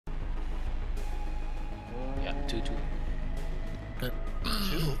two. Two?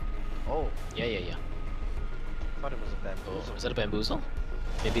 Oh. Yeah. I thought it was a bamboozle. Oh, is that a bamboozle?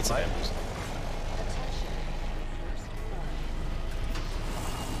 Maybe it's a bamboozle.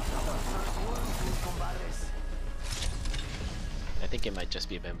 I think it might just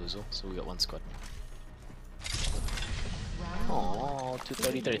be a bamboozle, so we got one squad. Oh,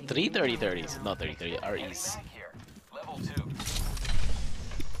 230-30, 3 30-30s, not 30-30, REs. Level 2.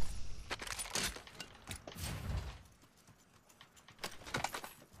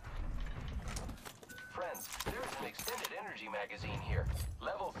 Friends, there's an extended energy magazine here.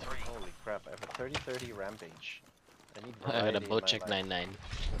 Level 3. Holy crap, I have a 30-30 rampage. I need I got variety a in boat my check life. 99.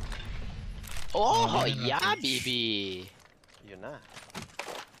 Oh, yeah, baby. Yun na.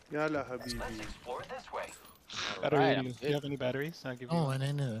 Yala, habibi. Let's explore this way. Alright, Battery, do you have any batteries? I'll give you. Oh, and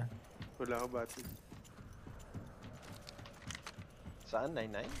I knew. Wala ako battery. Saan?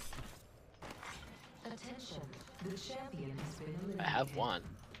 99? Attention, the champion has been eliminated. I have one.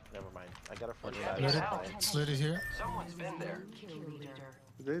 Never mind. I got a 40 Yeah. Loot battery. it. It's looted here. Someone's been there. Kill leader.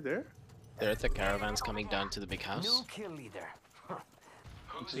 Are they there? They're at the caravans coming down to the big house. kill leader.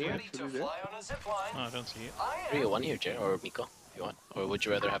 Who's Yeah, ready to actually there. fly on a zip line? Oh, I don't see it. I Are you am. one here, Jer, or Miko? If you want, or would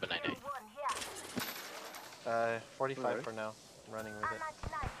you rather have a 99? 45 Alright. for now. I'm running with it.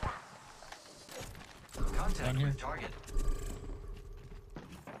 Contact Down here. with target.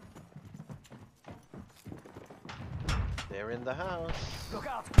 They're in the house. Look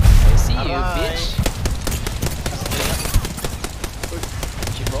out. I see you, Alright. bitch.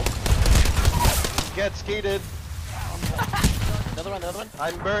 She broke. Get skated. Another one.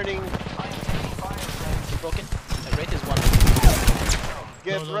 I'm burning. She broken. The rate is 1.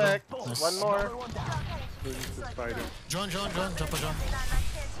 Get No. wrecked. Nice. One more. This is the spider. John, jump a John.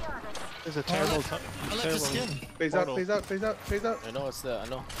 There's a terrible. I like the terrible skin. Phase out, portal. phase out, phase out, phase out. I know it's the, I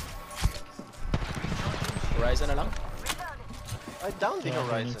know. Horizon na lang? I downed the Yeah, me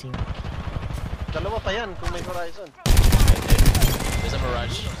horizon. too. Dalawa pa yan kung may horizon. Right there. There's a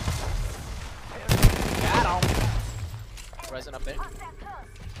mirage. Got him. Horizon up there.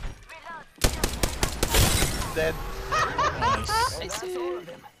 Dead. Nice. I see him.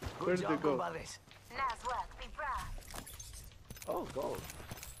 Where did they go? Oh, gold.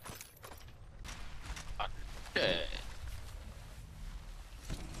 Okay.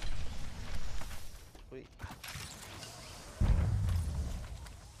 Wait.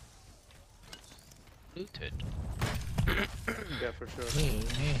 Looted. Yeah, for sure. Hey,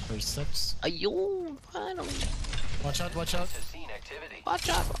 first steps. Ayun, finally. Watch out. Has seen activity. Watch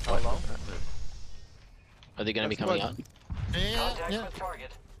out. How long? Are they gonna be That's coming what- out? Contact Yeah. with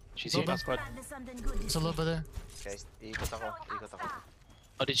target. She's here. Last squad. It's a little bit there. Okay, ikot ako.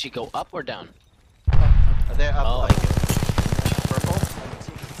 Oh, did she go up or down? They're up Oh. like purple.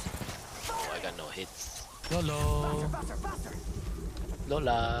 Oh, I got no hits. YOLO.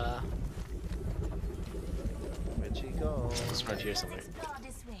 Lola. Where'd she go? It's right here somewhere.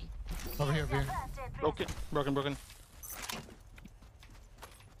 Over here. Broken.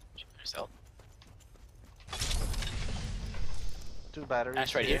 She herself. 2 batteries.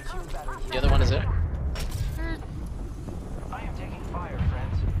 Ash right here. The other one is there. I am taking fire,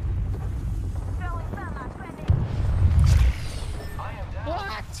 friends. I am down.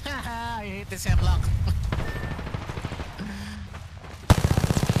 What? I hate this hemlock.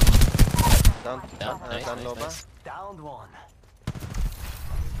 Down, Nice, down low ba? nice. Downed one.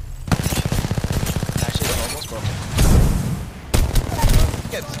 Actually, they're almost broken.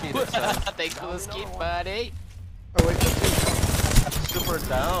 Get skated, son. Thanks for the skip, buddy. Oh, wait, that's it. Super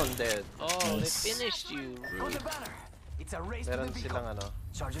down, dead. Oh, Nice. they finished you. Put the banner. It's a race to Meron the silang beacon. ano.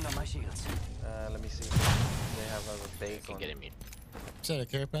 Charging on my shields. Let me see. They have a You can bacon. get him in. Is that a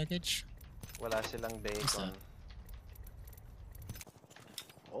care package? Wala silang bacon.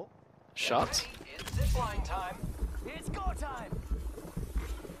 Oh, Shot? It's zipline time. It's go time.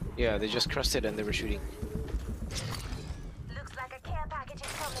 Yeah, they just crushed it and they were shooting. Looks like a care package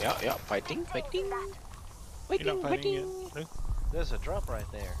is coming. Yeah, fighting. You're not fighting yet. Blue? there's a drop right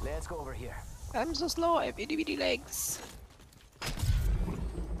there. Let's go over here. I'm so slow, I have itty bitty legs.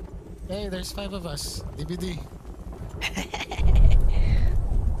 Hey, there's 5 of us. DVD.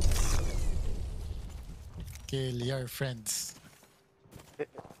 Kill your friends.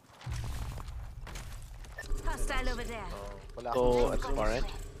 Hostile over there. Oh, wala Go akong at the far end.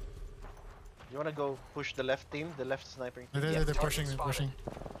 You wanna go push the left team? The left sniper? They're pushing. Sige,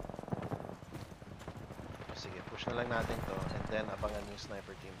 push na lang natin to and then abangan yung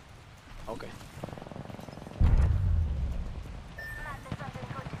sniper team. Okay.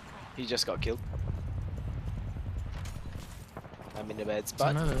 He just got killed. I'm in the bad It's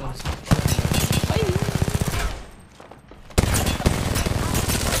spot. another one. Bye.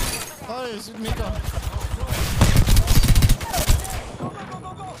 Oh, it's Miko.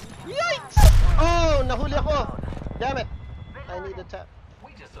 Yikes! Oh, nahuli ako! Damn it! I need a tap.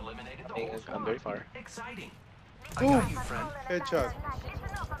 We just eliminated the Hey, whole I'm squad. very far. Exciting. Ooh, headshot.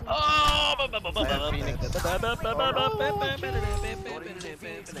 Oh!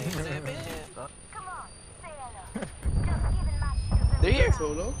 They're here.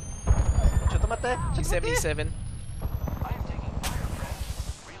 Solo? Chuta mate! Chuta mate! 77. I am taking fire, friend.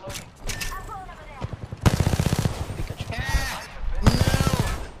 Reloading. No!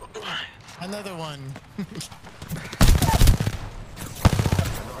 Another one.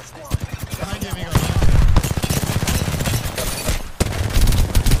 Behind you, Miko.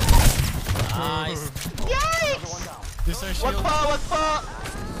 Nice. This our Wag shield. pa! Wag pa!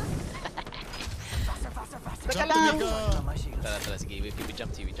 Teka Jump to lang! Miko. Tara, tara, sige. We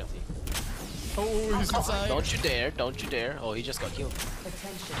jump T, we jump T. Oh, he's inside. Don't you dare, don't you dare. Oh, he just got killed.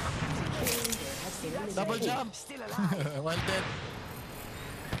 Attention. Killing leader has been eliminated. Double jump. Well dead.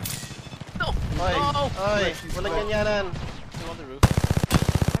 Oy! No! Oy! Walang ganyanan! Still on the roof.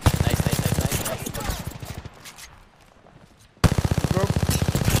 Nice, nice, nice, nice, nice.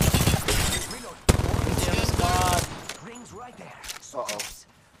 Yellow squad. Rings right there. Uh-oh.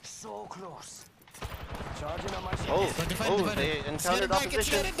 So close. Charging on my shield. Oh! Defend, Oh, defend. they It's encountered getting dark, it's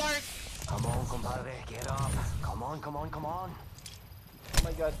opposition! getting dark. Come on, compadre. Get up. Come on, come on, come on. Oh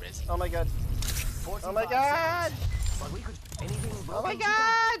my god! Oh my god! 45 Oh my god! seconds. But we could anything Oh my broken,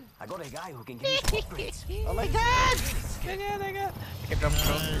 god! I got a guy who can give you upgrades. Oh my god!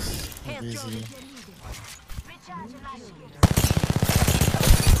 Nice. Easy.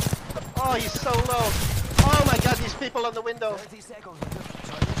 Oh, he's so low! Oh my god, these people on the window! 30 seconds.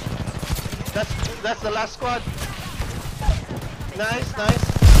 That's the last squad! Nice, nice!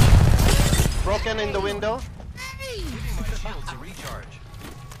 Broken in the window. Shield to recharge.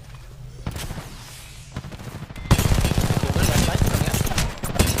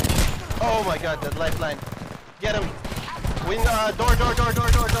 Oh my god, that lifeline. Get him! Wing, door!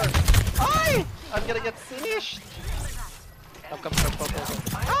 Ay! I'm gonna get finished! Come.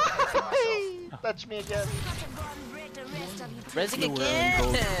 Ay! Touch me again. Resing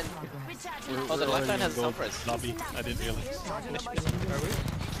again! Oh, the lifeline has Gold self-res. lobby. I didn't realize.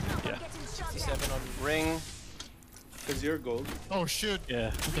 Yeah. 67 on Ring. Because you're gold. Oh shoot.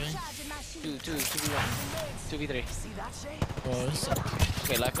 Yeah. Okay. 2v1. 2v3. Oh, it's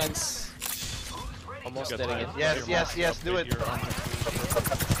Okay, lifeline's almost dead again. Yes, do it. Your armor.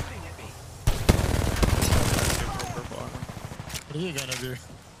 what are you gonna do?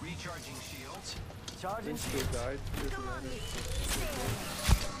 Recharging shields. Charging Still died.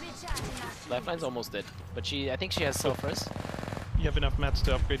 Lifeline's almost dead, but I think she has self-res. You have enough mats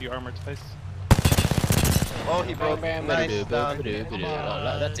to upgrade your armor twice. Oh, he broke. Nice, down.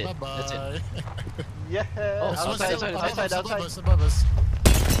 Oh, that's it. That's it. Bye-bye. Yeah. Oh, outside, outside. Above us, above us.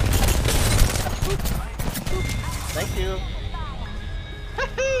 Thank you.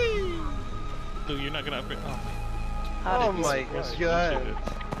 So you're not gonna upgrade. Oh my god.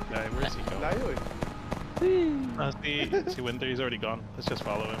 Yeah, where's he going? Layo eh. See Winter, he's already gone. Let's just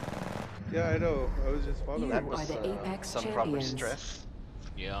follow him. Yeah, I know. I was just following. That You was are the Apex some proper champions. stress.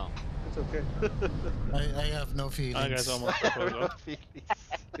 Yeah. It's okay. I have no feelings. Ah, guys, almost purple as well.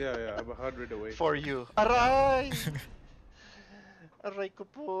 Yeah, I'm 100 away. For you. Aray! Aray ko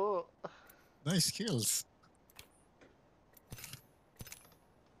po. Nice kills.